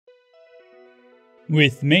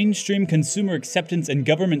With mainstream consumer acceptance and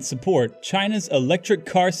government support, China's electric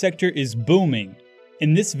car sector is booming.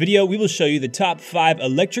 In this video, we will show you the top 5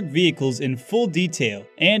 electric vehicles in full detail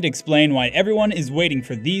and explain why everyone is waiting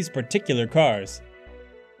for these particular cars.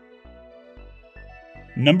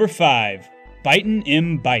 Number 5. Byton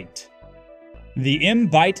M-Byte. The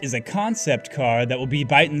M-Byte is a concept car that will be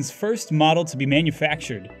Byton's first model to be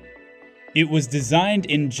manufactured. It was designed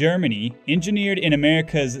in Germany, engineered in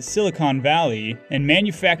America's Silicon Valley, and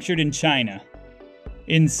manufactured in China.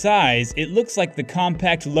 In size, it looks like the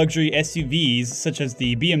compact luxury SUVs such as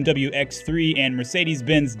the BMW X3 and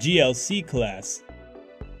Mercedes-Benz GLC class.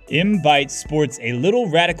 M-Byte sports a little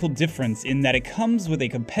radical difference in that it comes with a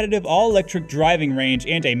competitive all-electric driving range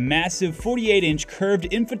and a massive 48-inch curved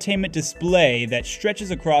infotainment display that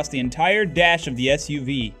stretches across the entire dash of the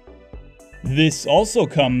SUV. This also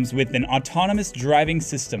comes with an autonomous driving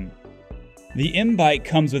system. The M-Byte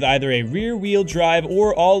comes with either a rear-wheel drive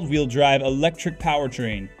or all-wheel drive electric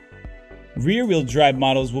powertrain. Rear-wheel drive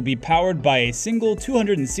models will be powered by a single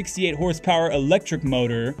 268 horsepower electric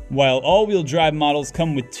motor, while all-wheel drive models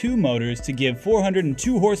come with 2 motors to give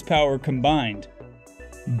 402 horsepower combined.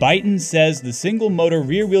 Byton says the single-motor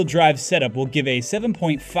rear-wheel drive setup will give a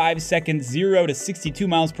 7.5 second 0 to 62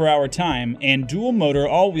 miles per hour time, and dual-motor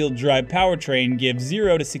all-wheel drive powertrain gives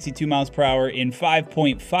 0 to 62 miles per hour in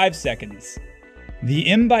 5.5 seconds. The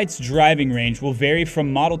M-Byte's driving range will vary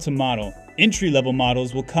from model to model. Entry-level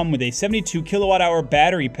models will come with a 72 kilowatt-hour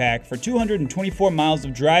battery pack for 224 miles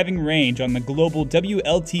of driving range on the global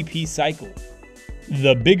WLTP cycle.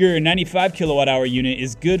 The bigger 95 kilowatt-hour unit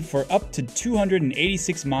is good for up to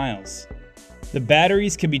 286 miles. The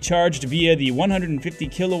batteries can be charged via the 150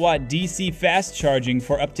 kilowatt DC fast charging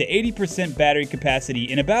for up to 80% battery capacity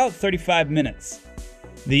in about 35 minutes.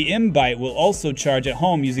 The M-Byte will also charge at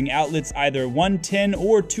home using outlets either 110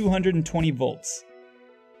 or 220 volts.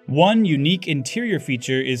 One unique interior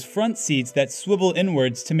feature is front seats that swivel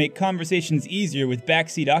inwards to make conversations easier with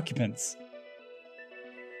backseat occupants.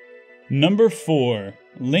 Number 4.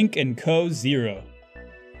 Lynk&Co Zero.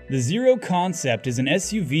 The Zero concept is an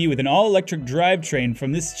SUV with an all-electric drivetrain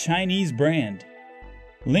from this Chinese brand.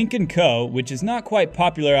 Lynk&Co, which is not quite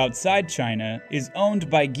popular outside China, is owned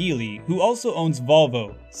by Geely, who also owns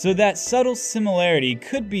Volvo, so that subtle similarity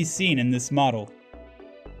could be seen in this model.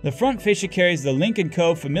 The front fascia carries the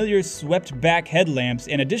Lynk&Co familiar swept-back headlamps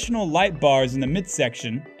and additional light bars in the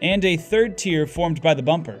midsection, and a third tier formed by the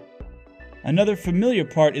bumper. Another familiar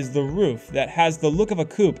part is the roof that has the look of a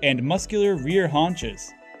coupe and muscular rear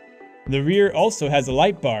haunches. The rear also has a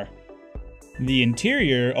light bar. The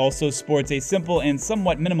interior also sports a simple and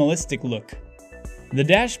somewhat minimalistic look. The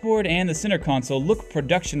dashboard and the center console look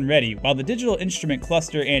production ready, while the digital instrument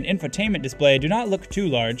cluster and infotainment display do not look too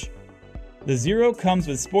large. The Zero comes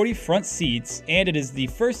with sporty front seats, and it is the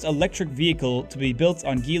first electric vehicle to be built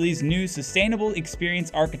on Geely's new Sustainable Experience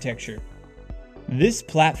architecture. This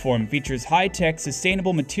platform features high-tech,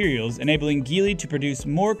 sustainable materials, enabling Geely to produce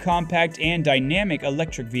more compact and dynamic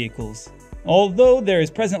electric vehicles, although there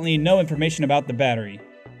is presently no information about the battery.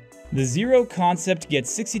 The Zero concept gets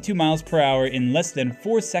 62 miles per hour in less than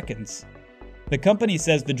 4 seconds. The company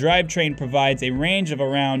says the drivetrain provides a range of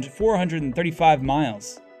around 435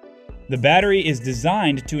 miles. The battery is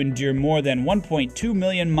designed to endure more than 1.2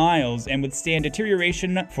 million miles and withstand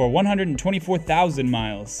deterioration for 124,000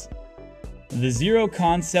 miles. The Zero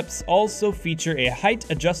concepts also feature a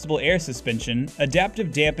height-adjustable air suspension,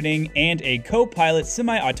 adaptive dampening, and a co-pilot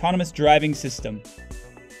semi-autonomous driving system.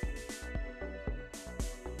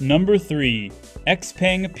 Number 3.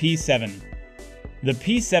 XPeng P7. The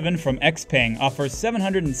P7 from XPeng offers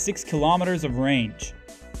 706 kilometers of range.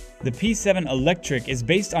 The P7 Electric is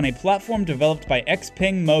based on a platform developed by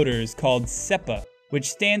XPeng Motors called SEPA,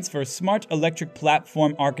 which stands for Smart Electric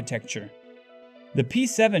Platform Architecture. The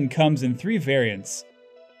P7 comes in 3 variants.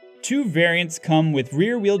 2 variants come with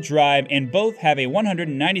rear-wheel drive and both have a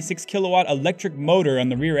 196 kilowatt electric motor on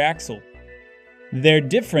the rear axle. Their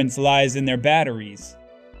difference lies in their batteries.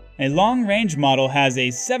 A long-range model has a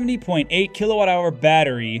 70.8 kilowatt-hour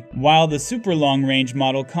battery, while the super long-range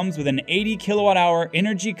model comes with an 80 kilowatt-hour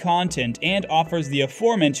energy content and offers the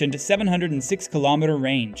aforementioned 706 kilometer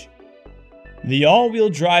range. The all-wheel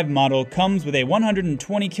drive model comes with a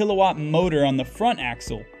 120 kilowatt motor on the front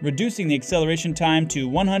axle, reducing the acceleration time to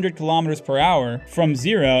 100 kilometers per hour from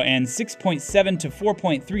 0 and 6.7 to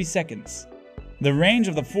 4.3 seconds. The range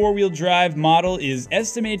of the four-wheel drive model is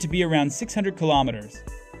estimated to be around 600 kilometers.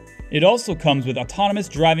 It also comes with autonomous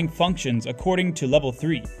driving functions according to Level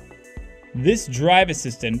 3. This drive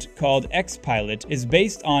assistant, called X-Pilot, is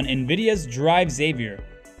based on NVIDIA's Drive Xavier.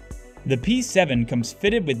 The P7 comes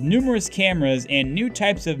fitted with numerous cameras and new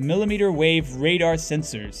types of millimeter wave radar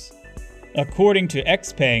sensors. According to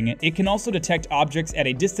Xpeng, it can also detect objects at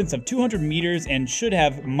a distance of 200 meters and should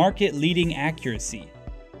have market-leading accuracy.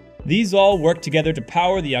 These all work together to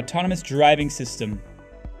power the autonomous driving system.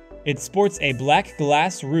 It sports a black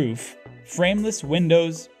glass roof, frameless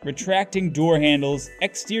windows, retracting door handles,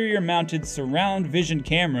 exterior-mounted surround vision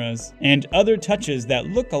cameras, and other touches that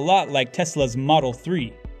look a lot like Tesla's Model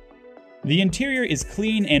 3. The interior is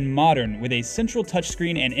clean and modern, with a central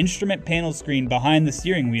touchscreen and instrument panel screen behind the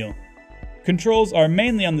steering wheel. Controls are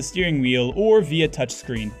mainly on the steering wheel or via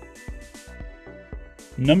touchscreen.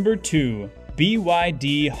 Number 2.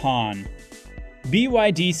 BYD Han.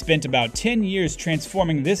 BYD spent about 10 years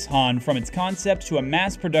transforming this Han from its concept to a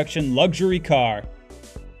mass-production luxury car.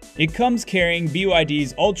 It comes carrying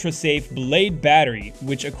BYD's ultra-safe Blade battery,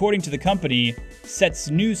 which according to the company, sets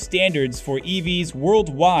new standards for EVs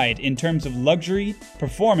worldwide in terms of luxury,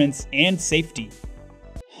 performance, and safety.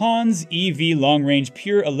 Han's EV long-range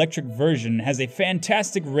pure electric version has a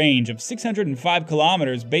fantastic range of 605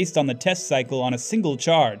 kilometers based on the test cycle on a single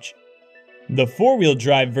charge. The four-wheel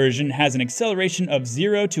drive version has an acceleration of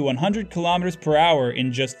 0 to 100 kilometers per hour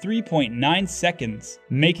in just 3.9 seconds,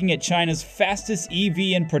 making it China's fastest EV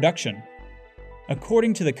in production.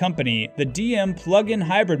 According to the company, the DM plug-in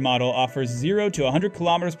hybrid model offers 0 to 100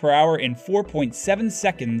 kilometers per hour in 4.7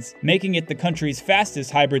 seconds, making it the country's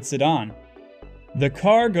fastest hybrid sedan. The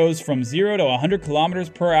car goes from 0 to 100 kilometers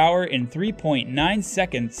per hour in 3.9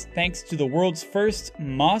 seconds thanks to the world's first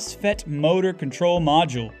MOSFET motor control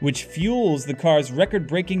module, which fuels the car's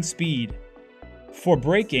record-breaking speed. For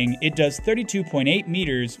braking, it does 32.8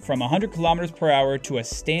 meters from 100 kilometers per hour to a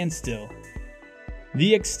standstill.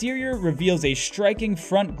 The exterior reveals a striking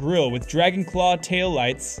front grille with dragon claw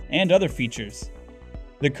taillights and other features.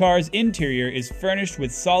 The car's interior is furnished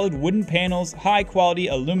with solid wooden panels, high-quality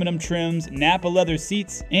aluminum trims, Nappa leather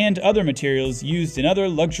seats, and other materials used in other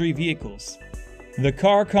luxury vehicles. The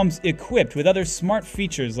car comes equipped with other smart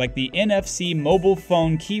features like the NFC mobile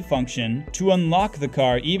phone key function to unlock the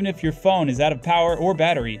car even if your phone is out of power or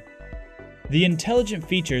battery. The intelligent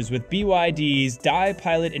features with BYD's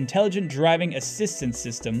DiPilot Intelligent Driving Assistance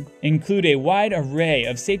System include a wide array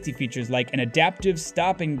of safety features like an adaptive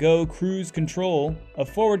stop-and-go cruise control, a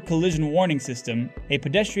forward collision warning system, a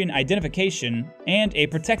pedestrian identification, and a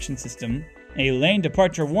protection system, a lane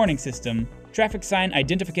departure warning system, traffic sign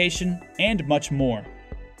identification, and much more.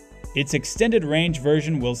 Its extended range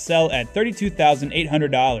version will sell at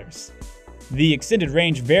 $32,800. The extended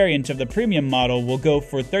range variant of the premium model will go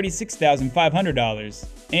for $36,500,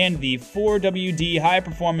 and the 4WD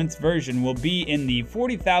high-performance version will be in the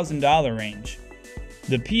 $40,000 range.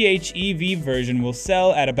 The PHEV version will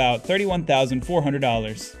sell at about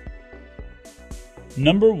 $31,400.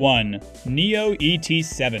 Number 1. NIO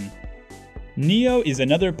ET7. NIO is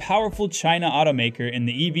another powerful China automaker in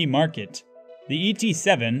the EV market. The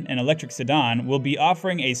ET7, an electric sedan, will be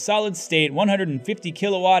offering a solid-state 150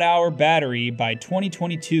 kWh battery by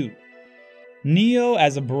 2022. NIO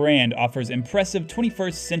as a brand offers impressive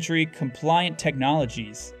 21st century compliant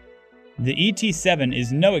technologies. The ET7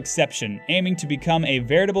 is no exception, aiming to become a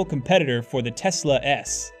veritable competitor for the Tesla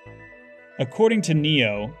S. According to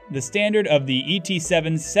NIO, the standard of the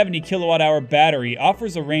ET7's 70 kWh battery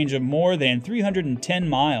offers a range of more than 310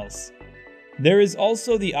 miles. There is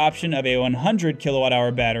also the option of a 100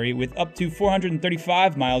 kWh battery with up to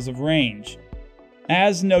 435 miles of range.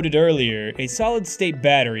 As noted earlier, a solid-state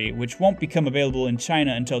battery, which won't become available in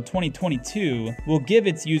China until 2022, will give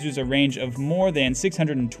its users a range of more than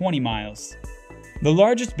 620 miles. The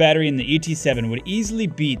largest battery in the ET7 would easily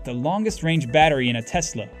beat the longest range battery in a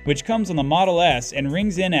Tesla, which comes on the Model S and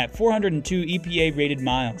rings in at 402 EPA-rated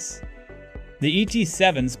miles. The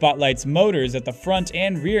ET7 spotlights motors at the front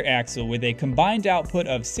and rear axle with a combined output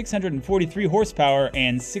of 643 horsepower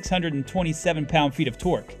and 627 pound-feet of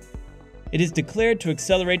torque. It is declared to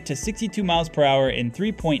accelerate to 62 miles per hour in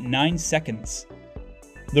 3.9 seconds.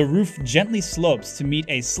 The roof gently slopes to meet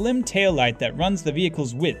a slim taillight that runs the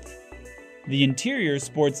vehicle's width. The interior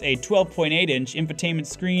sports a 12.8-inch infotainment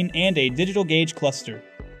screen and a digital gauge cluster.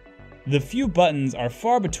 The few buttons are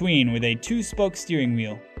far between with a two-spoke steering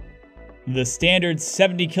wheel. The standard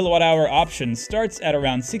 70 kWh option starts at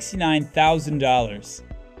around $69,000.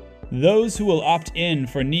 Those who will opt in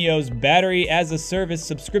for NIO's Battery as a Service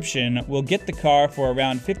subscription will get the car for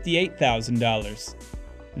around $58,000.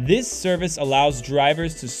 This service allows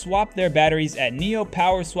drivers to swap their batteries at NIO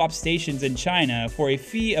Power Swap stations in China for a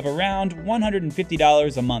fee of around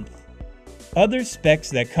 $150 a month. Other specs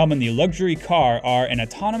that come in the luxury car are an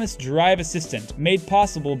autonomous drive assistant made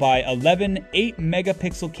possible by 11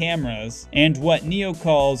 8-megapixel cameras and what NIO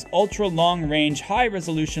calls ultra-long-range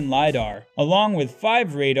high-resolution LiDAR, along with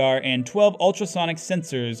 5 radar and 12 ultrasonic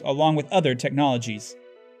sensors along with other technologies.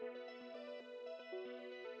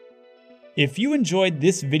 If you enjoyed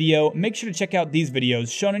this video, make sure to check out these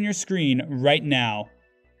videos shown on your screen right now.